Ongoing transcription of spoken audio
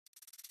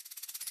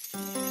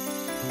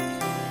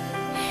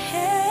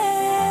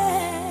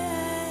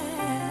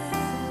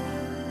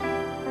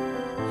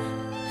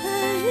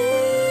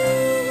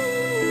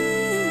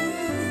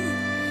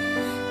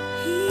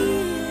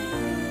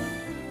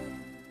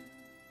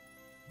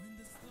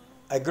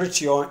I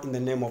greet you all in the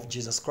name of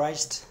Jesus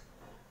Christ.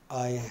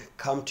 I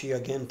come to you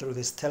again through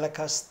this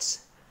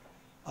telecast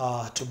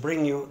to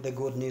bring you the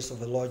good news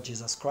of the Lord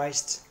Jesus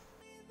Christ.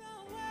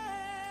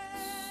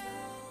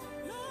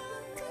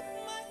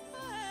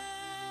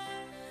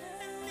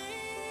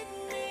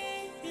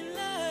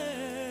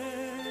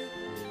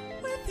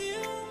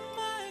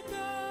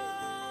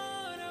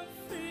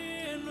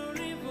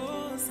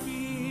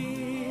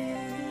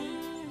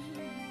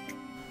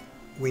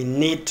 We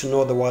need to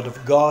know the Word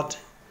of God.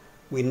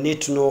 We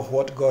need to know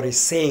what God is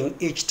saying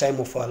each time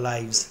of our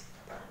lives.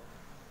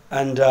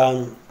 And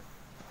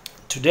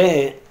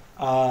today,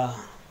 I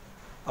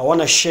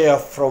want to share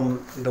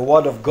from the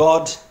Word of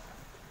God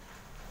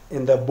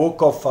in the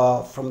book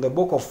of from the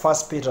book of 1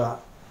 Peter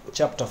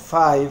chapter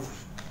 5.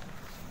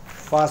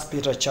 1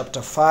 Peter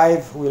chapter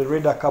 5. We'll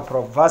read a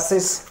couple of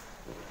verses.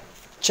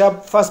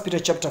 1 Peter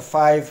chapter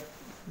 5,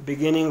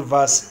 beginning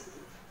verse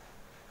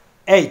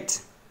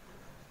 8.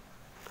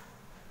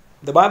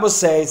 The Bible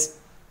says,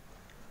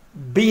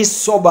 "Be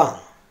sober,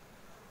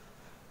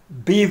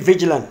 be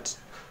vigilant,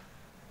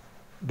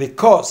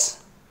 because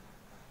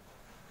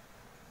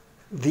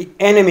the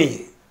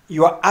enemy,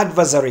 your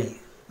adversary,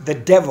 the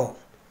devil,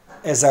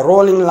 as a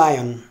roaring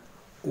lion,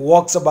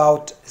 walks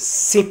about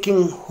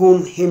seeking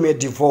whom he may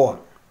devour.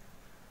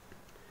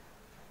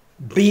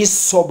 Be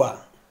sober,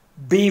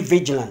 be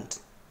vigilant,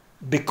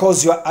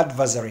 because your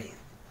adversary,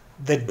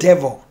 the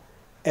devil,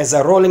 as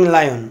a roaring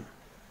lion,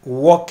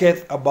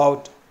 walketh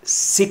about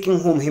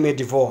seeking whom he may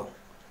devour,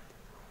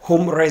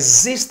 whom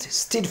resist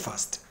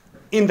steadfast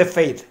in the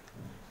faith,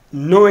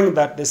 knowing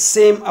that the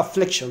same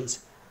afflictions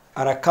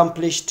are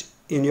accomplished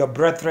in your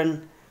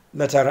brethren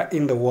that are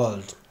in the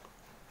world."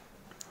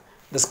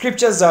 The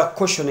scriptures are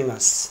cautioning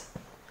us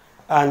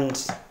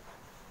and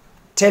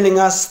telling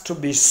us to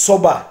be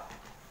sober.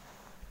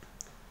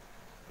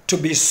 To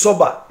be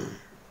sober.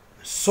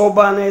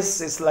 Soberness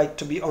is like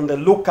to be on the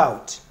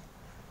lookout,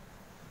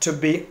 to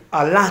be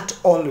alert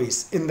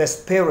always in the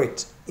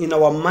spirit, in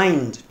our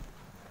mind,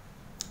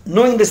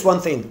 knowing this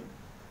one thing,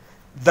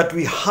 that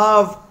we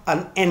have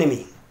an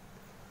enemy.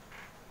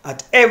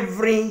 At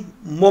every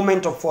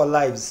moment of our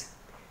lives,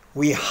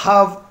 we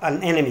have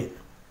an enemy.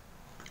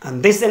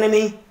 And this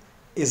enemy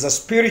is a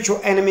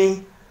spiritual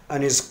enemy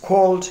and is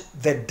called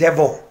the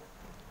devil.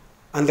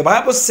 And the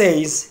Bible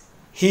says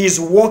he is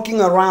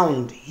walking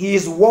around. He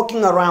is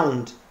walking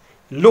around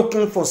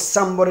looking for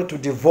somebody to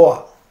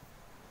devour.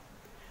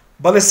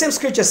 But the same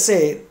scripture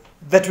says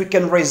that we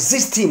can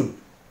resist him.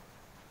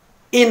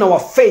 In our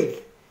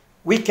faith,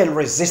 we can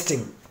resist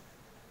him.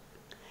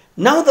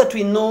 Now that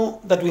we know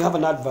that we have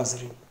an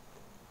adversary,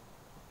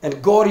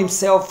 and God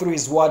himself through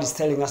his word is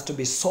telling us to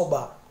be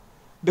sober,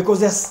 because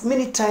there's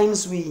many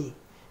times we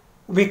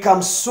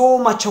become so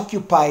much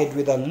occupied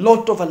with a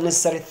lot of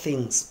unnecessary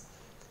things.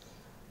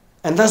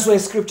 And that's why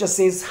scripture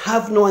says,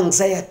 have no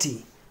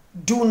anxiety,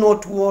 do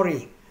not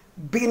worry,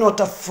 be not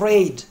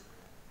afraid.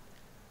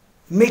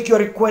 Make your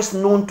request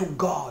known to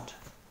God,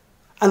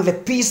 and the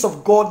peace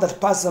of God that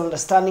passes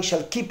understanding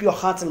shall keep your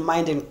heart and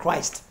mind in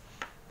Christ.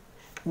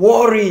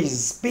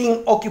 Worries,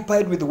 being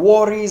occupied with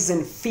worries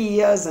and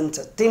fears and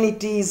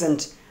uncertainties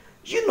and,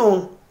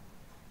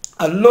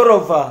 a lot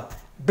of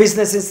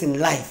businesses in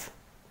life.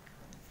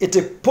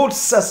 It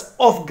puts us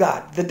off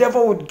guard. The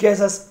devil would get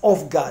us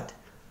off guard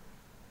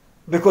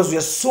because we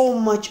are so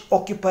much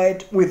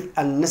occupied with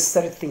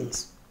unnecessary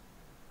things.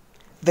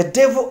 The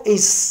devil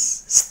is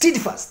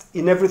steadfast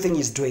in everything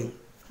he's doing.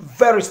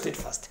 Very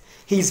steadfast.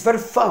 He is very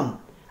firm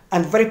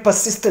and very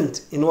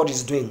persistent in what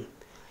he's doing.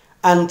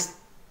 And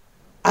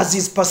as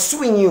he's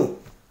pursuing you,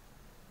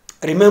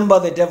 remember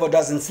the devil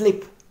doesn't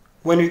sleep.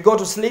 When we go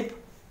to sleep,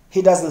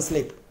 he doesn't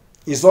sleep.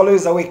 He's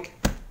always awake,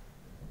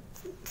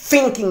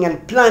 thinking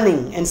and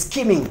planning and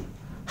scheming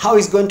how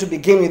he's going to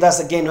begin with us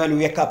again when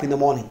we wake up in the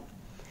morning.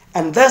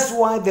 And that's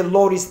why the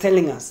Lord is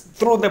telling us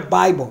through the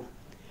Bible,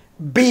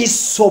 be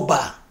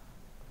sober.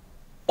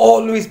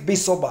 Always be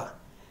sober.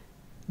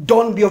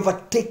 Don't be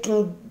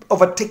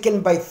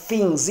overtaken by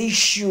things,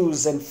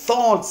 issues and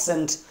thoughts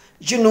and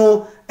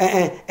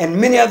and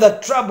many other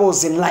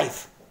troubles in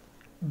life.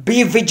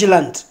 Be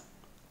vigilant.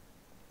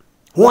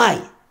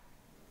 Why?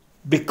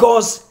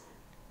 Because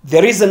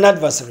there is an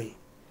adversary.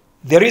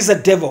 There is a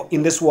devil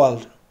in this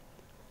world.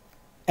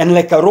 And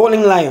like a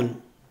roaring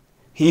lion,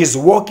 he is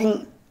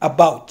walking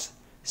about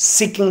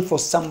seeking for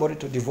somebody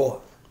to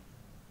devour.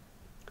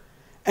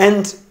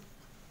 And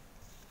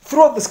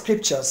throughout the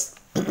scriptures,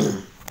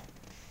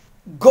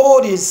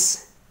 God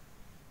is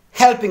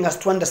helping us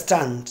to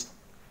understand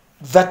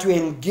that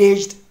we're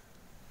engaged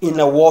in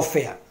a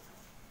warfare.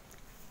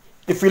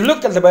 If we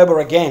look at the Bible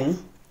again,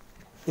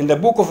 in the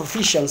book of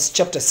Ephesians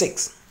chapter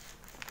 6,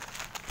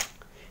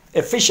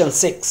 Ephesians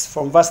 6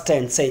 from verse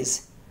 10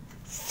 says,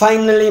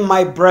 "Finally,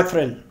 my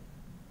brethren,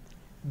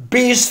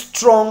 be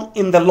strong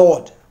in the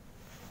Lord."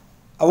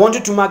 I want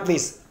you to mark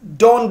this.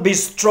 Don't be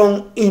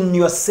strong in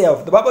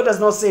yourself. The Bible does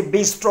not say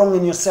be strong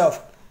in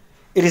yourself.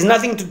 It is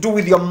nothing to do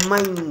with your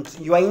mind,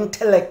 your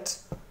intellect.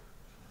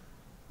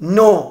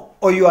 No.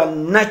 Or your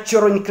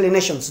natural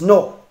inclinations.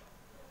 No.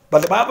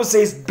 But the Bible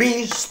says,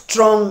 be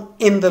strong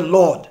in the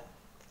Lord.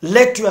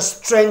 Let your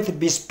strength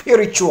be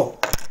spiritual,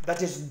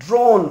 that is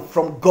drawn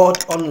from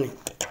God only.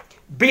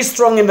 Be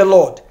strong in the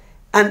Lord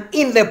and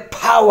in the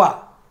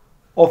power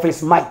of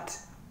his might.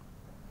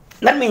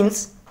 That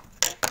means,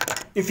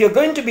 if you're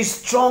going to be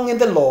strong in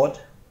the Lord,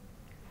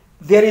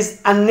 there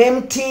is an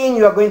emptying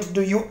you are going to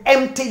do. You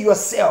empty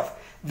yourself.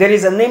 There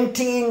is an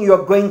emptying you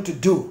are going to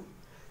do.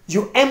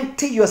 You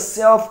empty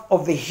yourself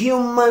of the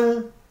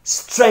human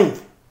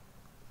strength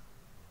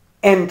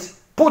and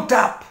put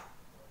up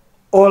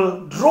or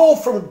draw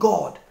from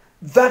God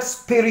that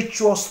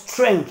spiritual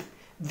strength,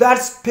 that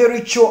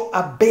spiritual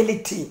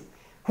ability,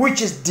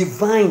 which is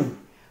divine,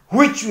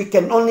 which we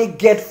can only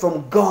get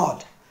from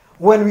God.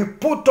 When we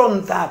put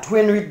on that,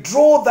 when we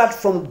draw that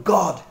from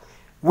God,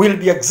 we'll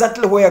be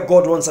exactly where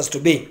God wants us to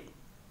be.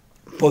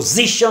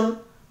 Position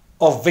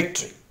of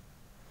victory.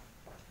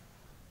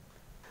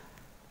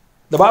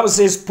 The Bible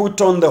says,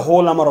 put on the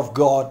whole armor of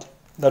God,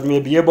 that we may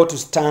be able to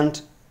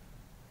stand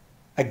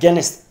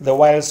against the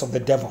wiles of the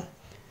devil.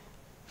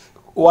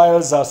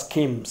 Wiles are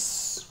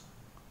schemes,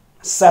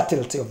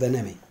 subtlety of the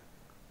enemy.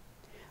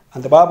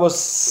 And the Bible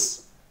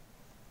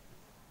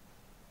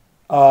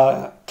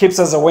keeps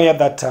us aware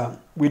that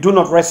we do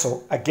not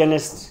wrestle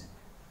against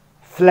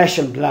flesh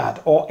and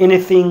blood or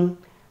anything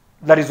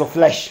that is of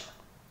flesh,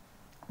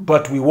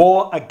 but we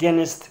war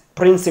against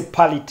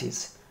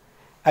principalities,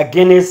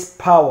 against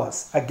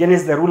powers,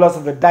 against the rulers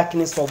of the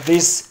darkness of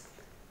this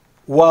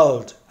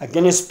world,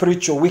 against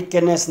spiritual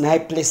wickedness in high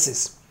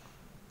places,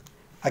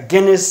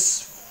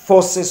 against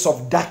forces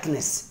of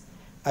darkness,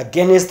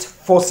 against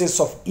forces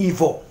of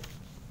evil.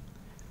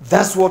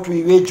 That's what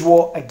we wage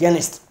war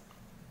against.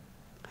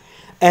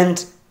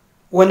 And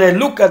when I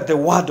look at the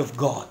Word of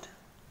God,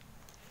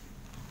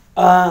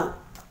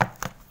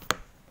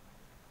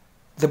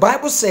 the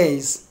Bible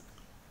says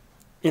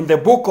in the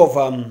book of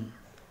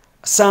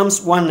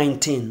Psalms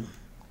 119,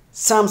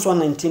 Psalms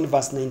 119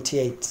 verse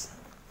 98.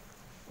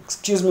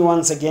 Excuse me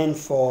once again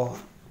for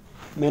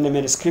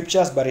many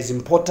scriptures, but it's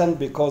important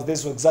because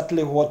this is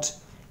exactly what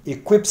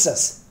equips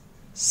us.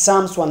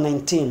 Psalms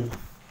 119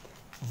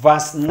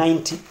 verse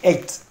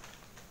 98.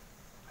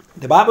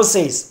 The Bible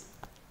says,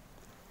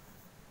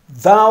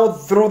 thou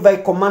through thy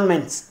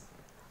commandments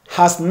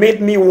hast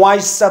made me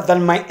wiser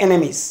than my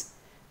enemies,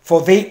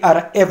 for they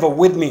are ever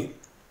with me.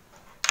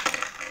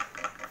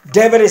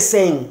 David is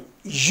saying,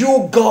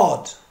 you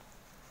God,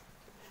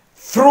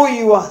 through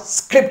your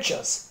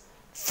scriptures,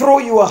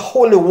 through your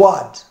holy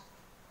word,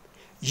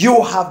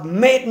 you have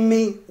made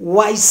me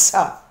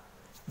wiser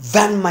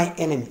than my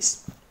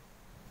enemies.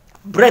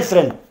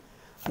 Brethren,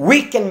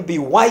 we can be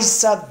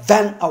wiser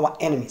than our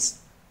enemies.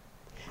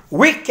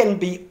 We can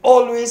be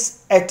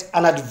always at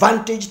an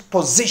advantaged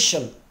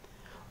position.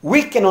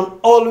 We cannot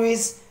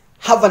always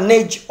have an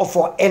edge of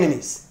our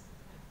enemies.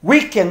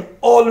 We can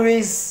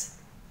always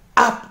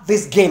up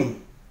this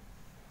game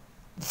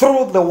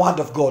through the word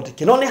of God. It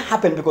can only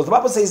happen because the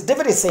Bible says,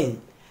 David is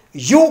saying,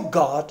 you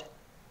God,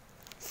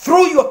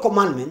 through your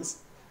commandments,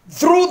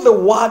 through the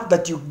word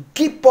that you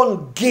keep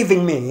on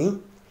giving me,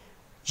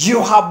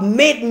 you have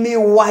made me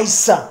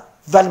wiser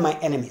than my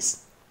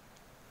enemies.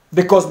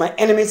 Because my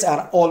enemies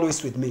are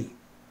always with me.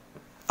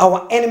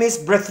 Our enemies,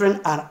 brethren,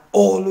 are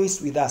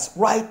always with us.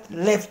 Right,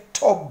 left,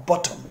 top,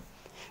 bottom.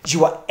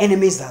 Your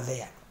enemies are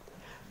there.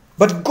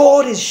 But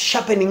God is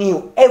sharpening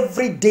you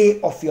every day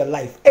of your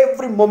life,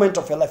 every moment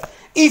of your life.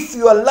 If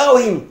you allow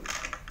him,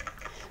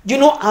 you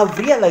know, I've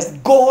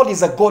realized God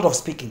is a God of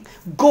speaking.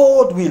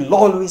 God will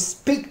always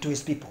speak to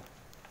his people.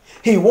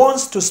 He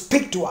wants to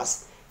speak to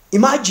us.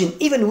 Imagine,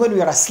 even when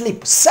we are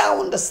asleep,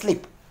 sound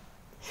asleep,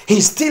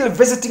 he's still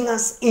visiting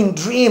us in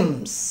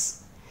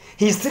dreams.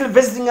 He's still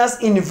visiting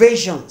us in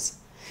visions.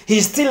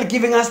 He's still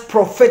giving us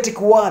prophetic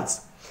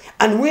words.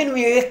 And when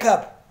we wake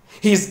up,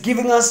 he's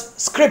giving us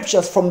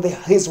scriptures from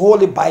his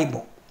holy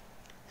Bible.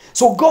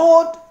 So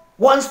God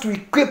wants to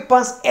equip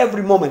us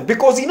every moment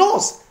because he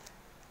knows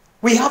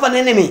we have an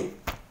enemy.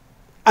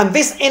 And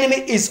this enemy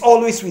is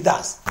always with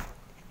us.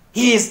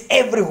 He is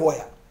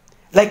everywhere,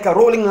 like a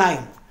rolling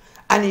lion.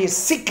 And he is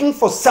seeking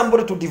for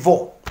somebody to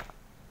devour.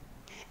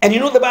 And you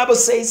know the Bible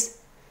says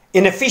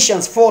in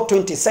Ephesians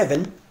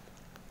 4:27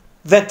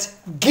 that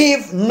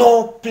give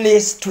no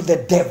place to the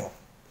devil.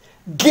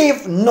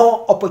 Give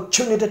no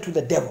opportunity to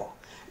the devil.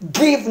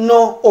 Give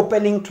no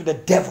opening to the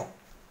devil.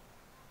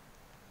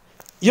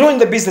 You know, in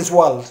the business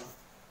world,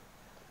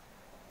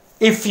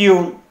 if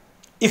you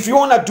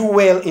want to do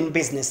well in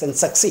business and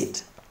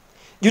succeed,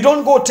 you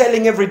don't go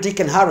telling every Dick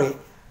and Harry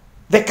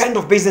the kind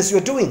of business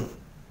you're doing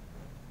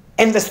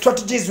and the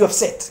strategies you have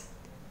set,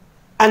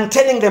 and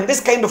telling them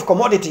this kind of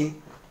commodity,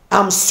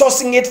 I'm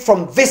sourcing it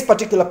from this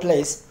particular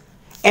place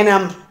and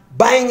I'm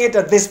buying it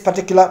at this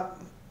particular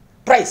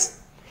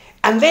price.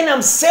 And then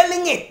I'm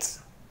selling it,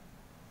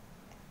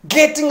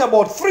 getting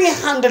about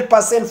 300%,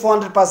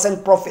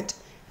 400% profit.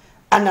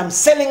 And I'm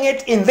selling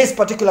it in this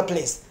particular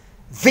place.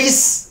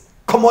 These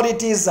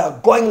commodities are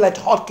going like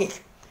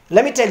hotcake.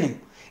 Let me tell you,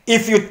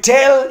 if you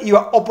tell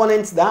your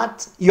opponents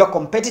that, your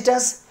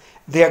competitors,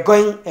 They are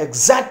going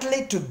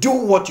exactly to do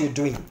what you're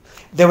doing.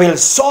 They will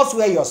source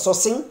where you're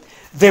sourcing.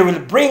 They will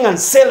bring and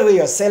sell where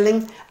you're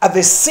selling at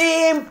the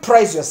same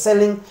price you're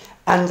selling,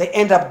 and they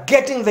end up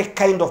getting the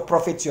kind of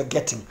profits you're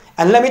getting.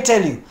 And let me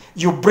tell you,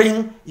 you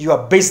bring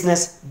your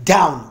business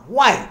down.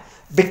 Why?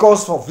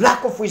 Because of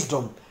lack of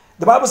wisdom.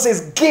 The Bible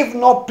says, give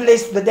no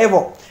place to the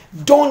devil.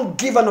 Don't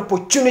give an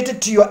opportunity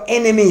to your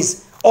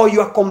enemies or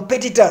your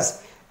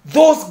competitors.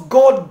 Those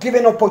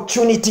God-given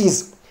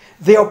opportunities,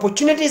 the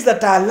opportunities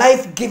that are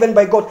life-given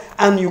by God,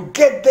 and you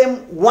get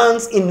them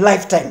once in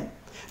lifetime.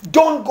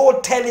 Don't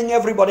go telling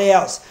everybody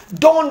else.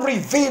 Don't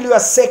reveal your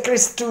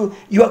secrets to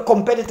your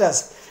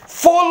competitors.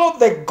 Follow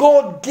the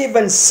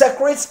God-given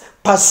secrets,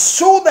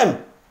 pursue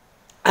them.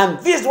 And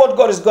this is what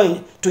God is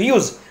going to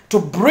use to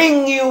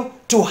bring you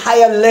to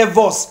higher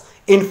levels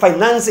in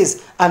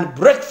finances and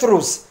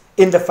breakthroughs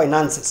in the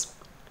finances.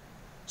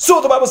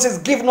 So the Bible says,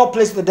 give no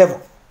place to the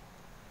devil.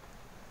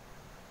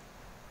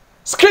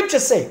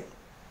 Scriptures say,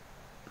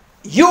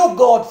 you,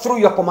 God,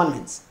 through your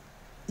commandments,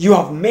 you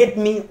have made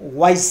me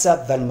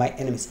wiser than my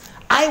enemies.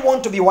 I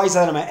want to be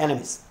wiser than my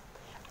enemies.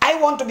 I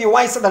want to be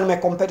wiser than my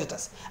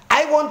competitors.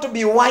 I want to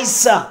be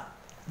wiser.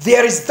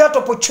 There is that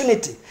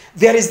opportunity.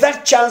 There is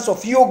that chance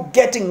of you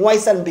getting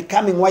wiser and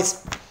becoming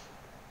wiser.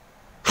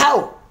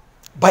 How?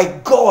 By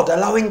God,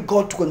 allowing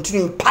God to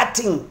continue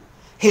imparting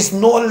his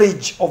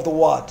knowledge of the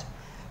word,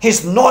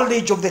 his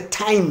knowledge of the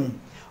time.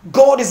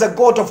 God is a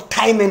God of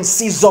time and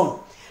season.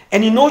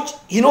 And he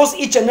knows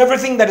each and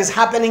everything that is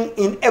happening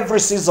in every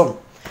season.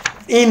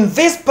 In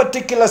this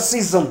particular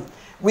season,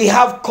 we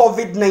have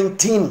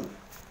COVID-19.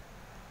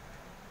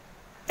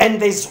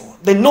 And there's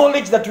the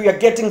knowledge that we are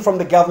getting from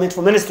the government,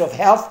 from the Ministry of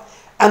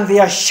Health, and they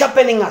are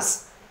sharpening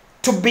us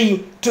to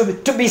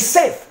be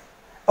safe,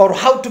 or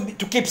how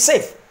to keep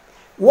safe.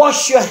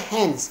 Wash your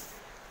hands.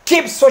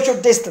 Keep social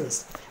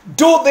distance.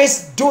 Do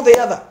this, do the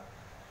other.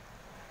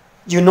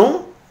 You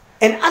know?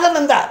 And other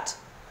than that,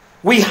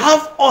 we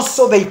have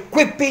also the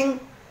equipping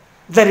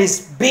that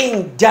is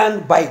being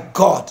done by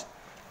God.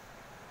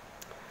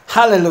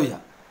 Hallelujah.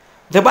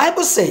 The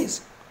Bible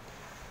says,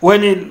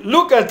 when you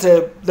look at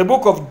the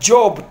book of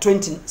Job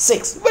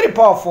 26, very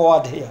powerful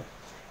word here.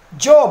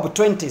 Job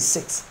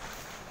 26.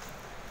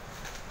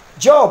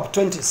 Job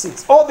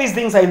 26. All these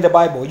things are in the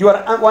Bible. You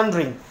are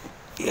wondering,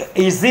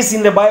 is this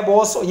in the Bible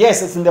also?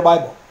 Yes, it's in the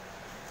Bible.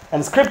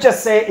 And scriptures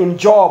say in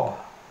Job,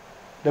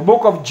 the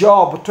book of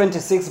Job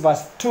 26,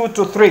 verse 2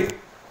 to 3.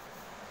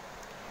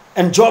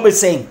 And Job is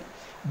saying,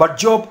 but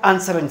Job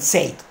answered and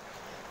said,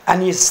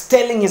 and he's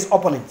telling his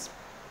opponents,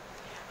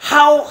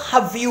 how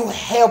have you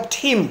helped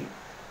him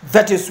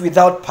that is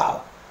without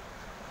power?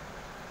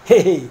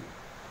 Hey,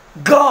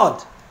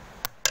 God,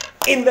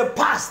 in the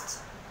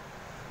past,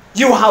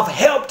 you have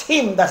helped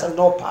him that has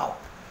no power.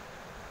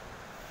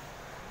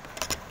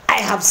 I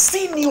have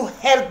seen you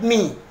help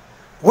me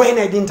when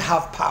I didn't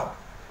have power.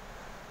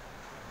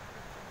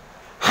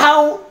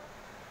 How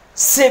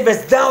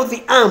savest thou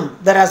the arm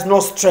that has no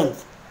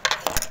strength?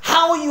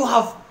 How you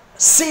have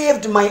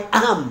saved my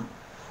arm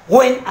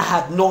when I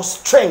had no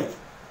strength,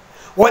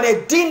 when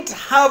I didn't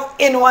have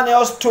anyone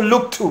else to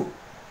look to,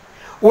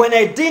 when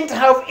I didn't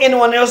have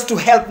anyone else to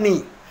help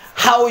me.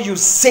 How you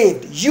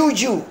saved,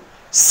 you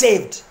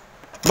saved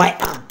my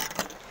arm.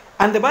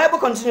 And the Bible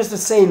continues to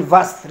say in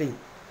verse 3,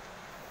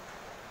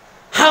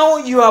 how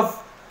you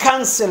have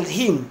counseled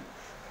him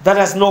that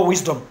has no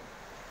wisdom.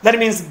 That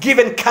means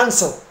given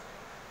counsel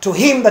to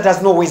him that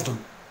has no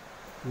wisdom.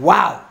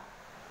 Wow.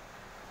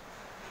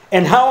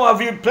 And how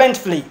have you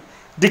plentifully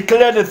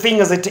declared the thing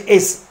as it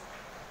is?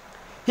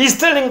 He's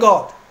telling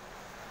God,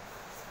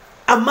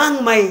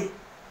 among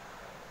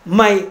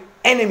my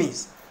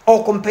enemies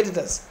or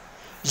competitors,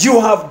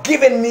 you have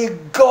given me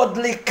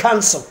godly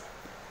counsel.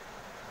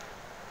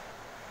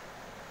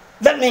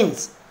 That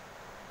means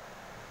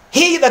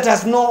he that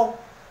has no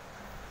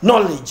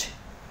knowledge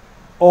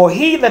or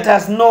he that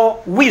has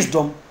no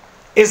wisdom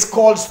is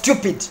called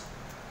stupid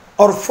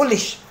or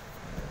foolish.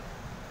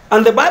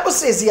 And the Bible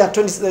says here,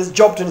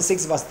 Job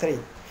 26 verse 3,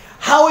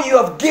 how you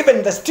have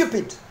given the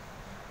stupid,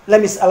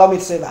 allow me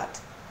to say that,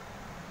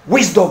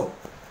 wisdom.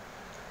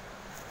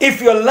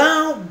 If you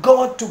allow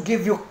God to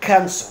give you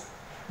counsel,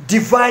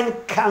 divine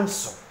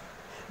counsel,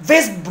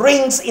 this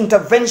brings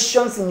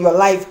interventions in your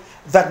life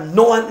that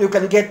no one you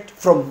can get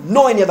from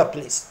no any other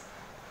place.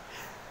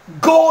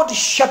 God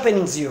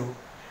sharpens you,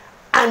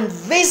 and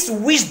this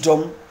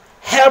wisdom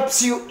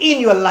helps you in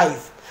your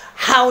life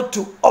how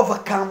to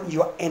overcome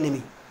your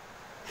enemy.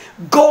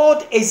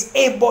 God is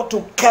able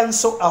to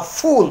counsel a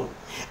fool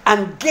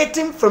and get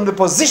him from the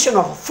position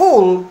of a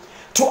fool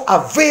to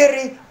a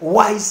very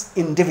wise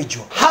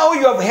individual. How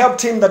you have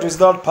helped him that is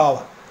without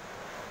power.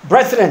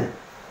 Brethren,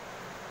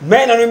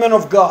 men and women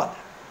of God,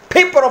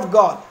 people of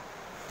God,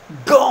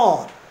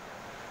 God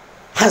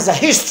has a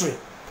history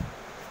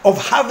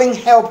of having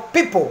helped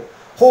people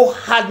who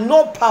had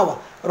no power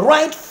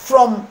right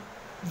from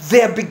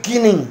their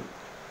beginning,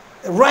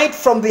 right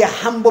from their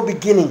humble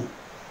beginning,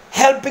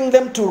 helping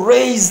them to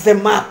raise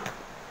them up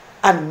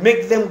and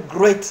make them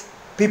great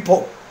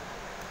people.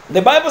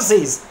 The Bible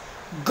says,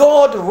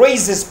 God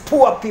raises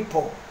poor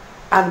people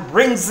and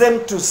brings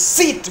them to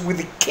sit with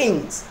the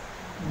kings.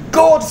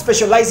 God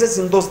specializes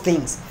in those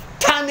things,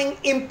 turning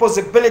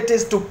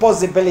impossibilities to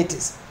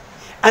possibilities.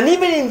 And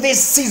even in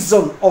this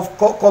season of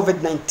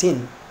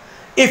COVID-19,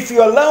 if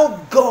you allow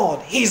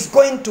God, He is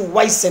going to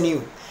wisen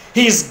you.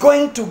 He is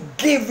going to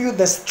give you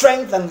the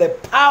strength and the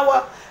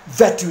power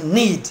that you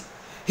need.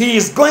 He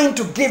is going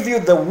to give you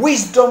the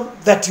wisdom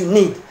that you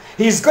need.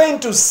 He is going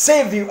to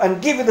save you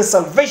and give you the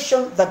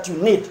salvation that you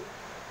need.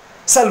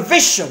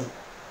 Salvation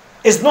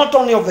is not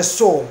only of the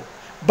soul,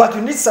 but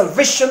you need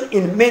salvation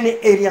in many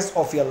areas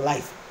of your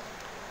life.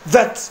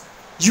 That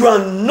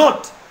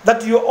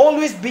you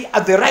always be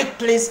at the right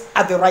place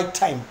at the right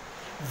time.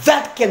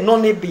 That can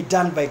only be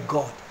done by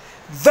God.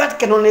 That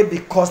can only be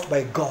caused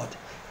by God.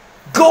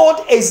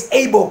 God is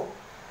able,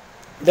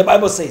 the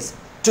Bible says,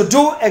 to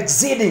do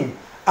exceeding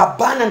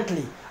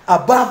abundantly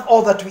above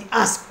all that we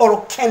ask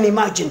or can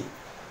imagine.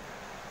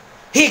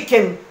 He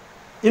can,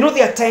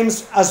 there are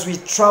times as we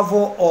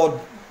travel or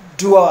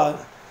do our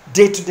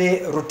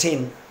day-to-day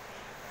routine.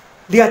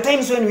 There are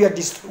times when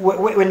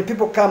when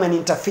people come and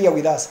interfere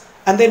with us,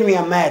 and then we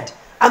are mad.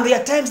 And there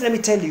are times, let me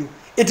tell you,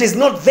 it is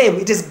not them,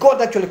 it is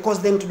God actually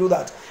caused them to do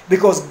that.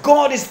 Because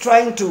God is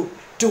trying to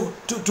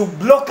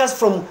block us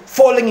from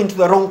falling into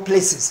the wrong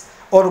places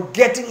or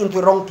getting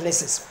into the wrong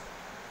places.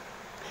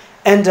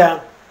 And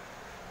I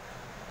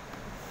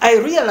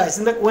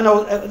realized that when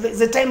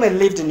the time I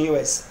lived in the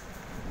US,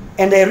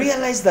 and I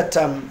realized that,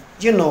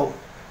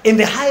 in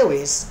the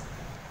highways,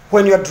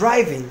 when you're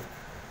driving,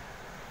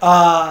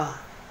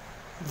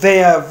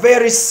 they are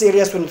very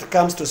serious when it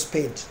comes to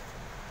speed.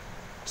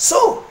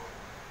 So,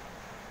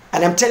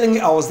 and I'm telling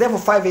you, I was there for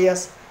 5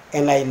 years,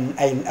 and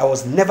I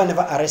was never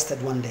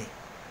arrested one day.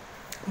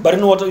 But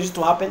you know what used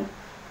to happen?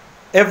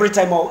 Every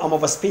time I'm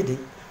overspeeding,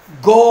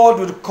 God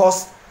would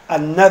cause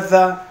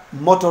another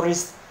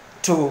motorist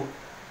to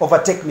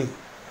overtake me.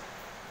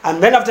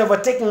 And then after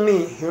overtaking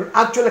me, he'll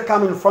actually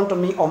come in front of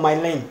me on my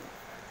lane.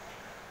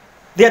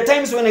 There are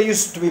times when I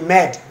used to be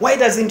mad. Why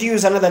doesn't he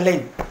use another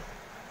lane?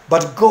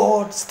 But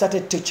God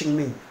started teaching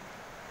me.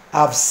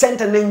 I've sent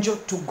an angel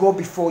to go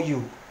before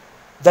you,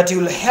 that he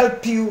will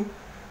help you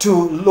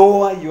to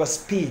lower your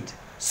speed,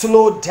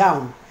 slow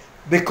down,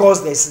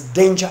 because there's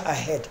danger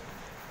ahead.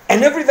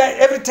 And every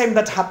time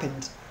that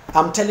happened,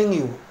 I'm telling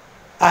you,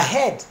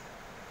 ahead,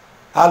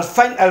 I'll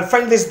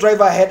find this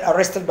driver ahead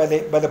arrested by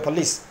the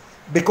police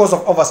because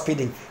of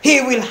overspeeding.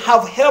 He will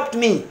have helped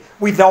me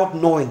without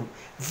knowing.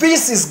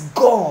 This is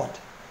God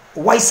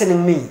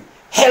wisening me,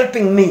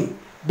 helping me,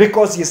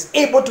 because he is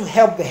able to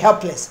help the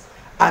helpless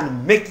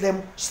and make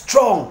them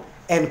strong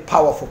and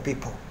powerful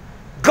people.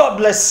 God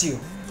bless you.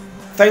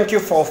 Thank you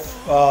for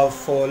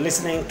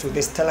listening to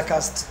this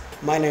telecast.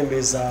 My name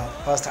is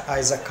Pastor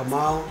Isaac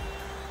Kamau.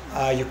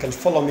 You can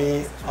follow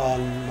me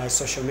on my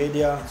social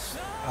media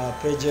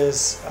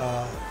pages.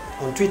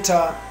 On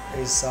Twitter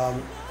is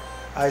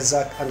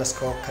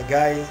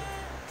Isaac_Kagai.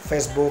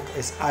 Facebook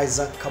is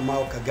Isaac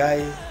Kamau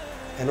Kagai.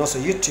 And also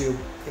YouTube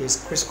is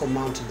Crisco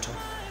Mountaintop.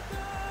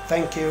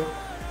 Thank you.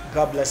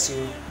 God bless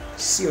you.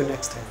 See you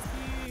next time.